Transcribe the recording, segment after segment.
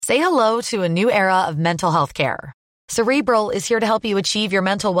Say hello to a new era of mental health care. Cerebral is here to help you achieve your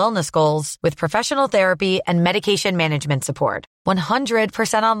mental wellness goals with professional therapy and medication management support.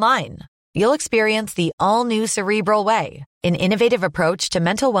 100% online. You'll experience the all-new Cerebral Way, an innovative approach to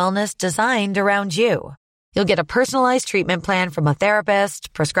mental wellness designed around you. You'll get a personalized treatment plan from a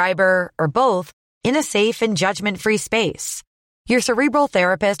therapist, prescriber, or both in a safe and judgment-free space. Your Cerebral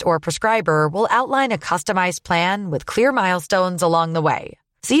therapist or prescriber will outline a customized plan with clear milestones along the way,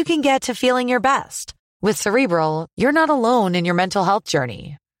 so you can get to feeling your best. With Cerebral, you're not alone in your mental health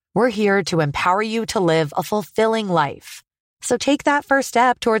journey. We're here to empower you to live a fulfilling life. So take that first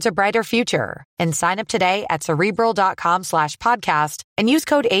step towards a brighter future and sign up today at Cerebral.com/podcast and use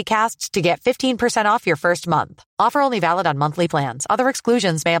code ACAST to get 15% off your first month. Offer only valid on monthly plans. Other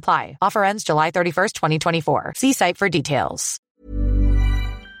exclusions may apply. Offer ends July 31st, 2024. See site for details.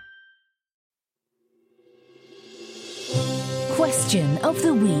 Question of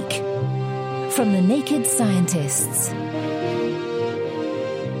the week from the Naked Scientists.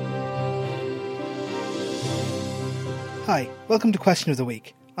 Hi, welcome to Question of the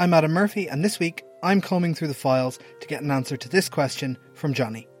Week. I'm Adam Murphy, and this week I'm combing through the files to get an answer to this question from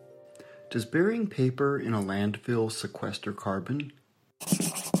Johnny. Does burying paper in a landfill sequester carbon?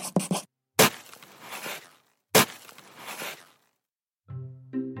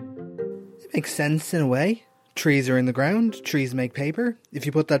 It makes sense in a way. Trees are in the ground, trees make paper. If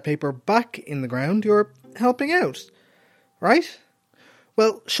you put that paper back in the ground, you're helping out, right?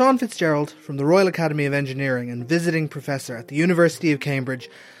 Well, Sean Fitzgerald from the Royal Academy of Engineering and visiting professor at the University of Cambridge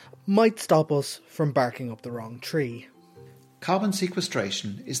might stop us from barking up the wrong tree. Carbon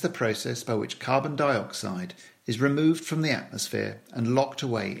sequestration is the process by which carbon dioxide is removed from the atmosphere and locked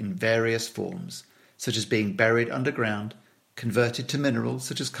away in various forms, such as being buried underground, converted to minerals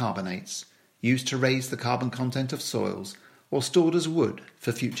such as carbonates, used to raise the carbon content of soils, or stored as wood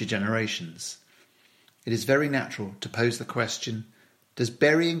for future generations. It is very natural to pose the question, does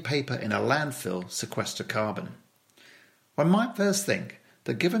burying paper in a landfill sequester carbon? One might first think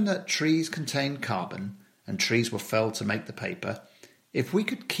that given that trees contain carbon, and trees were felled to make the paper, if we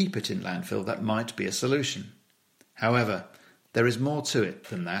could keep it in landfill, that might be a solution. However, there is more to it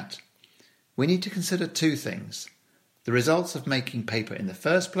than that. We need to consider two things: the results of making paper in the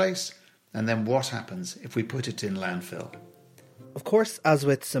first place, and then what happens if we put it in landfill. Of course, as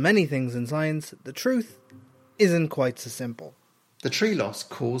with so many things in science, the truth isn't quite so simple. The tree loss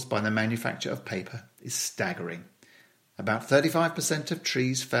caused by the manufacture of paper is staggering. About 35% of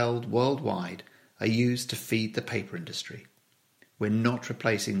trees felled worldwide are used to feed the paper industry. We're not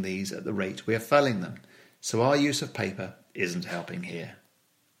replacing these at the rate we are felling them, so our use of paper isn't helping here.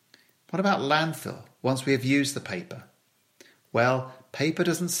 What about landfill once we have used the paper? Well, paper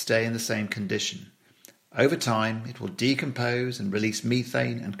doesn't stay in the same condition. Over time, it will decompose and release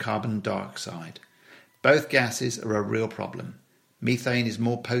methane and carbon dioxide. Both gases are a real problem. Methane is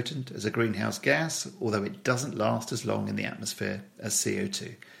more potent as a greenhouse gas, although it doesn't last as long in the atmosphere as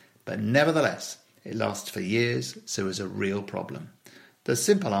CO2. But nevertheless, it lasts for years, so is a real problem. The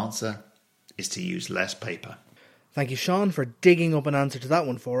simple answer is to use less paper. Thank you, Sean, for digging up an answer to that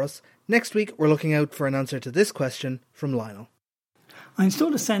one for us. Next week, we're looking out for an answer to this question from Lionel. I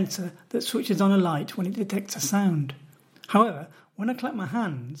installed a sensor that switches on a light when it detects a sound. However, when I clap my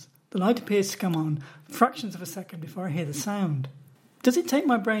hands, the light appears to come on fractions of a second before I hear the sound. Does it take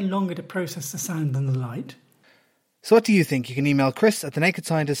my brain longer to process the sound than the light? So what do you think? You can email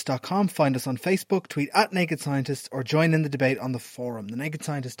chris@thenakedscientist.com, find us on Facebook, tweet @NakedScientists, or join in the debate on the forum,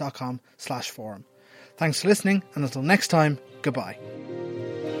 thenakedscientist.com/forum. Thanks for listening, and until next time, goodbye.